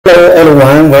Hello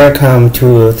everyone, welcome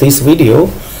to this video.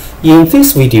 In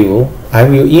this video, I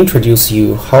will introduce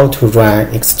you how to run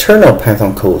external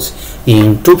Python codes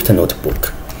in Jupyter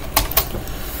Notebook.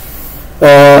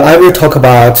 I will talk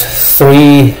about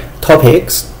three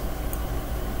topics.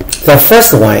 The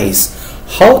first one is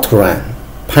how to run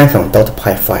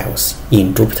python.py files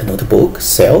in Jupyter Notebook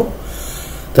cell.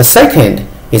 The second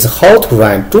is how to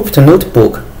run Jupyter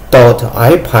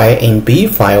Notebook.ipynb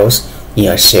files in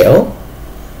a shell.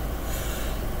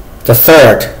 The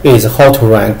third is how to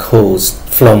run codes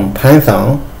from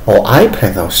Python or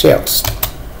IPython shells.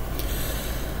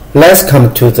 Let's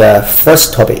come to the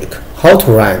first topic, how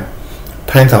to run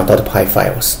python.py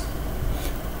files.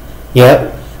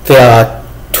 There are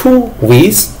two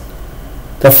ways.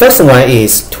 The first one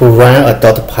is to run a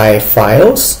 .py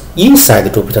files inside the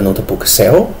Jupyter Notebook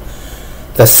cell.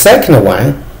 The second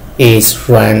one is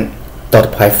run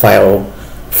 .py file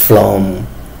from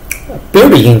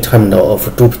built-in terminal of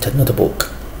Jupyter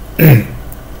Notebook.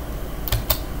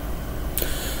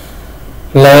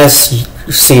 Let's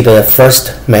see the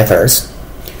first methods.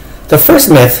 The first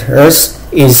method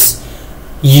is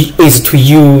to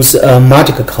use a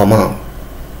magic command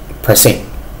 %.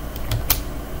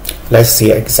 Let's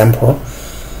see an example.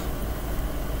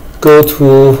 Go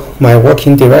to my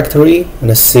working directory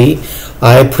and see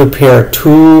I prepare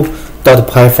two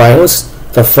 .py files.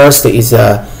 The first is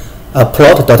a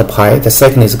plot.py, the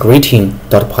second is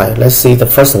greeting.py. Let's see, the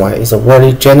first one is a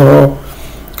very general,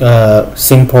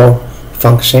 simple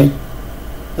function,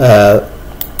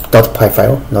 .py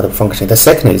file, not a function. The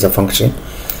second is a function.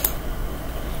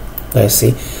 Let's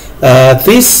see.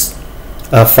 This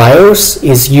files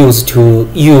is used to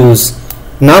use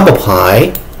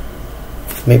numpy.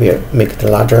 Maybe I'll make it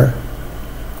larger.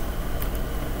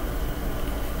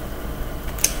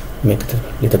 Make it a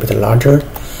little bit larger.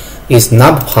 Is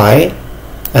numpy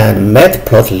and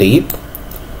matplotlib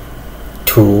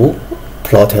to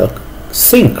plot a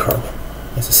sine curve.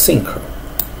 It's a sine curve.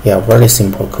 Yeah, very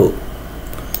simple code.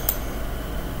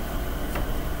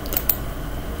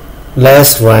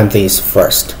 Let's run this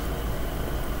first.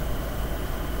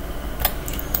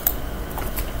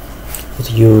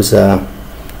 It use a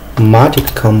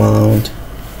magic command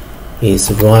is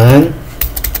run.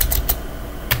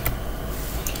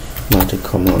 Magic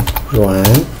command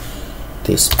run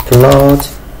this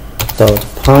plot.py,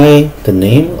 the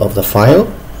name of the file.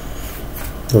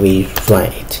 We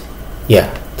run it.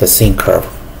 Yeah, the sine curve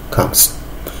comes.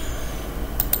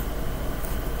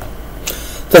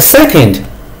 The second,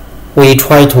 we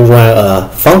try to run a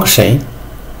function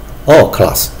or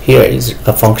class. Here is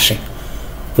a function.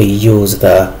 We use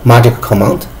the magic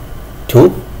command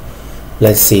to.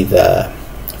 Let's see the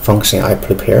function I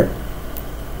prepared.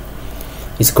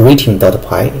 It's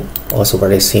greeting.py, also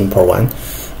very simple one.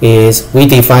 Is we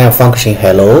define a function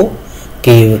hello,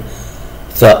 give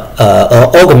the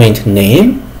argument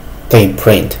name, then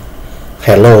print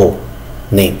hello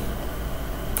name.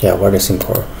 Yeah, very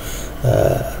simple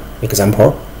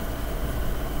example.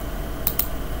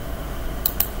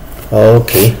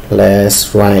 Okay,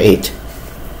 let's run it.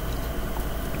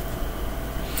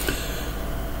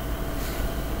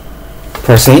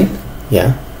 %,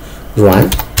 yeah, run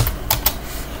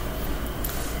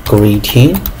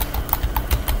greeting.py.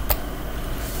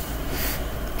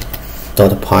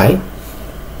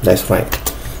 That's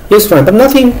right. It's run, but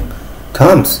nothing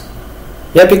comes.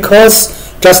 Yeah, because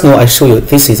just now I show you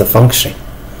this is a function.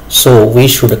 So we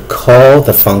should call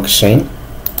the function.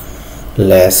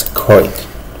 Let's call it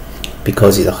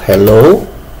because it's a hello.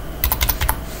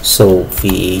 So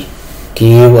we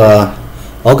give a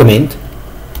argument,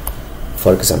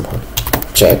 for example,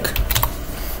 Jack.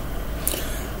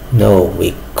 No,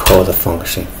 we call the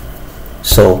function.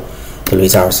 So the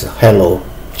result is hello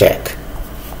Jack.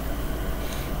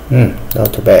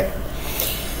 Not too bad.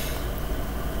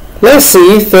 Let's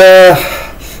see the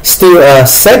still a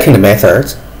second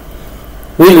method.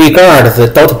 We regard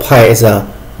the .py as a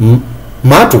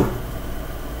module.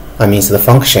 That means the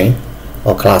function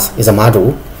or class is a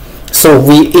module. So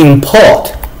we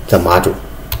import the module.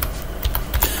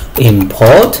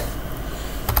 Import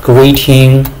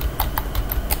greeting.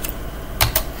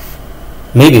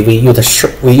 Maybe we use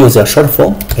a short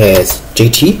form as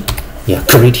GT, yeah,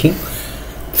 greeting.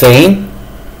 Then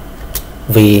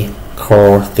we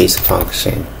call this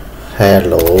function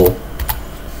hello.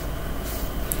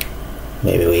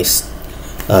 Maybe it's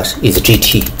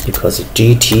GT because it's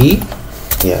GT,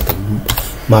 yeah, the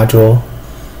module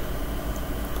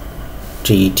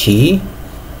GT,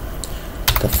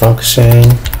 the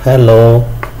function hello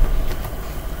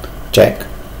Jack.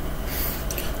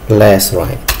 Let's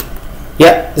write.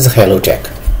 Yeah, it's hello Jack.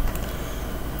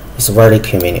 It's very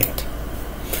convenient.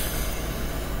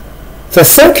 The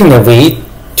second way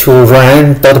to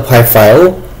run .py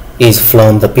file is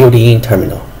from the built-in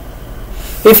terminal.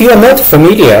 If you are not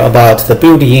familiar about the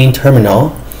built-in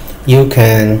terminal, you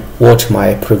can watch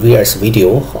my previous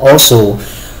video. Also,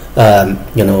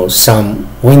 some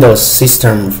Windows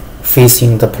system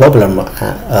facing the problem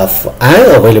of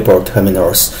unavailable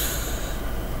terminals.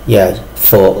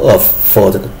 For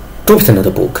the Jupyter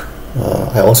notebook.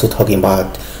 I also talking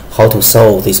about how to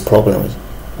solve this problem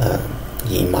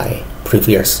in my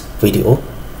previous video.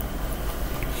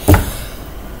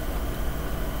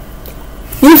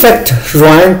 In fact,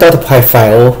 run .py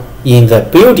file in the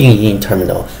built-in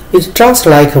terminal is just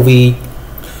like we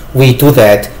do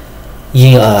that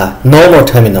in a normal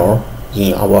terminal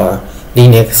in our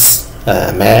Linux,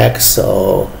 Macs,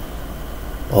 or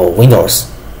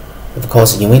Windows. Of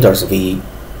course, in Windows we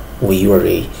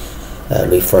usually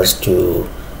refers to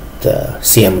the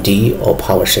CMD or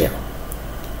PowerShell.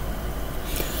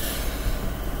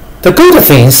 The good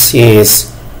thing is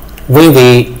when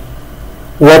we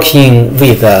working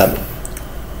with a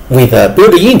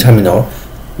built-in terminal,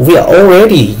 we are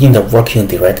already in the working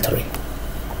directory.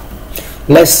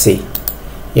 Let's see.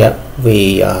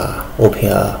 We open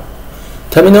a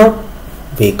terminal.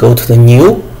 We go to the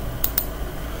new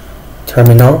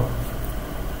terminal.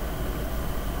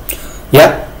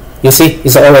 You see,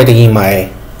 it's already in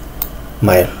my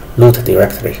root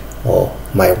directory or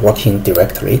my working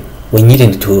directory. We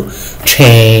needed to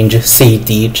change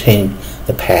CD, change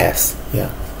the path.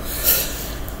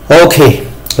 Okay,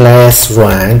 let's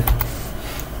run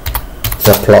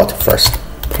the plot first.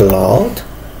 Plot.py.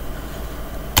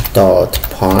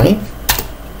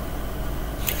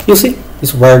 You see,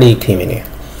 it's very convenient.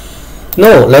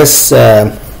 Now let's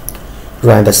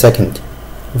run the second.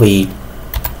 We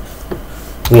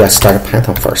start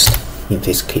Python first. In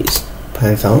this case,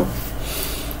 Python.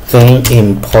 Then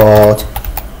import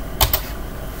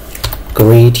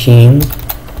greeting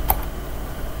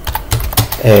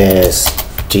as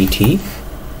GT,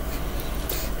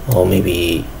 or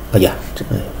maybe we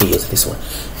use this one.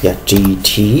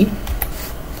 GT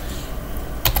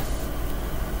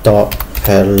dot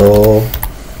hello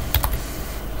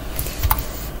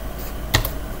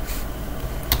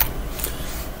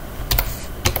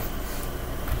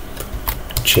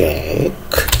Jack.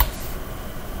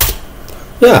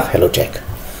 Hello Jack.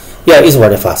 It's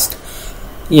very fast.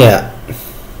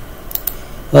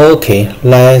 Okay,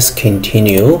 let's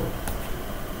continue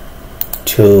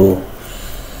to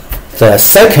the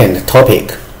second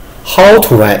topic: how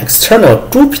to run external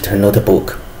Jupyter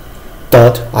notebook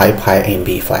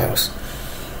 .ipynb files.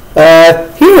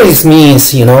 Here it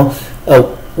means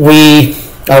we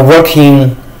are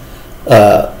working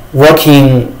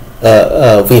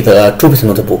with a Jupyter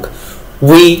notebook.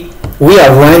 We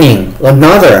are running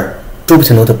another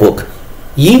Jupyter notebook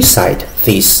inside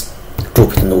this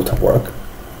Jupyter notebook.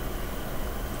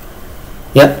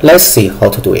 Let's see how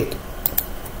to do it.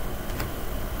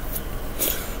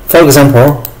 For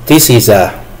example, this is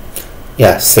a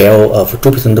cell of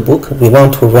Jupyter notebook. We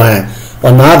want to run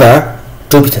another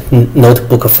Jupyter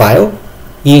notebook file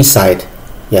inside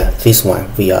this one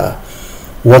we are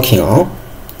working on.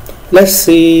 Let's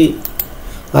see.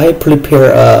 I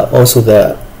prepare also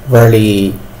the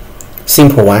very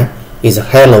simple one is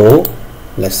hello.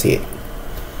 Let's see.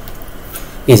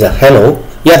 Is a hello.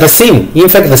 The same. In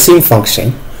fact, the same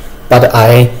function, but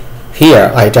I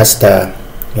just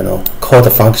call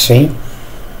the function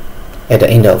at the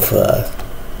end of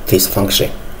this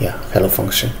function. Hello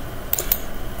function.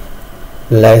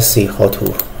 Let's see how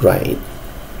to write it.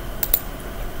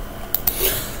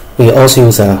 We also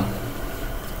use a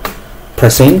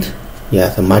 %,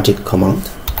 the magic command,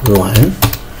 run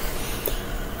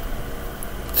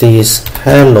this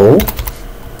hello,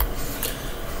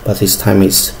 but this time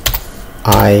is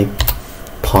ipynb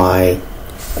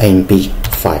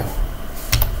file,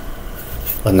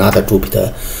 another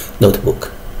Jupyter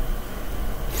notebook.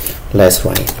 Let's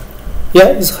run it.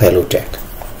 It's hello Jack.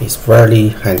 It's very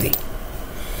handy.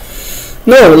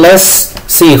 Now let's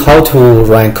see how to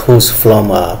run codes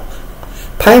from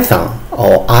Python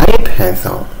or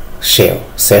IPython shell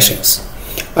sessions.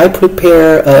 I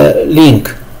prepare a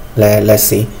link. Let's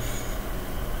see.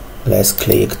 Let's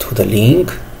click to the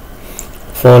link.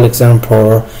 For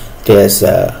example, there's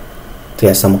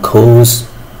some codes.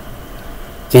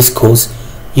 These codes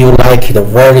you like it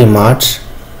very much.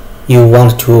 You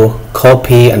want to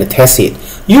copy and test it.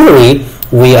 Usually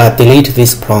we delete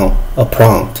this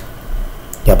prompt.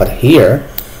 But here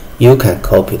you can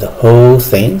copy the whole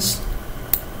things.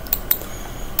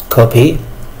 Copy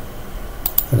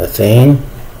the thing.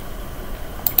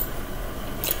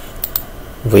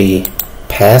 we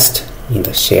paste in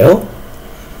the shell.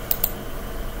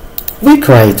 We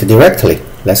create directly.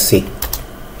 Let's see.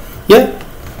 Yeah,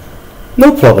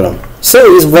 no problem.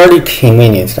 So it's very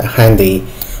convenient and handy.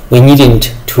 We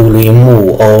needn't to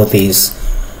remove all these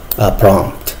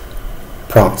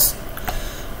prompts.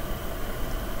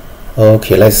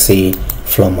 Okay, let's see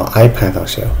from IPython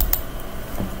shell.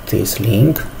 This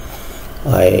link,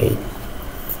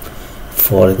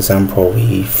 for example,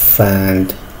 we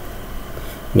find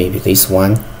maybe this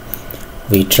one.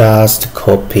 We just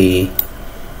copy,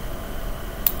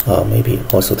 maybe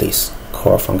also this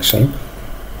core function.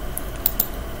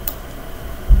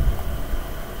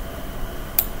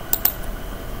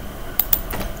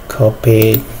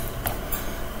 Copy,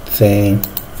 then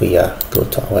we go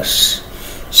to our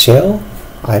shell,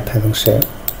 IPython shell,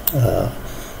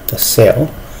 the cell.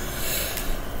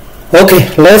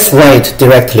 Okay, let's write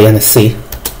directly and see.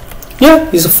 Yeah,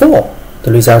 it's 4.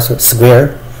 The result is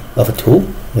square of 2.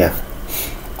 Yeah.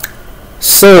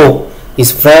 So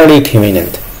it's very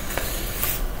convenient.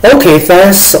 Okay,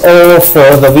 that's all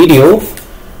for the video.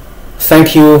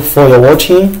 Thank you for your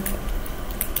watching.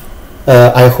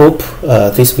 I hope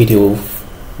this video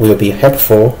will be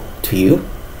helpful to you.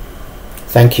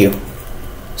 Thank you.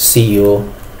 See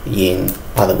you in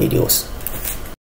other videos.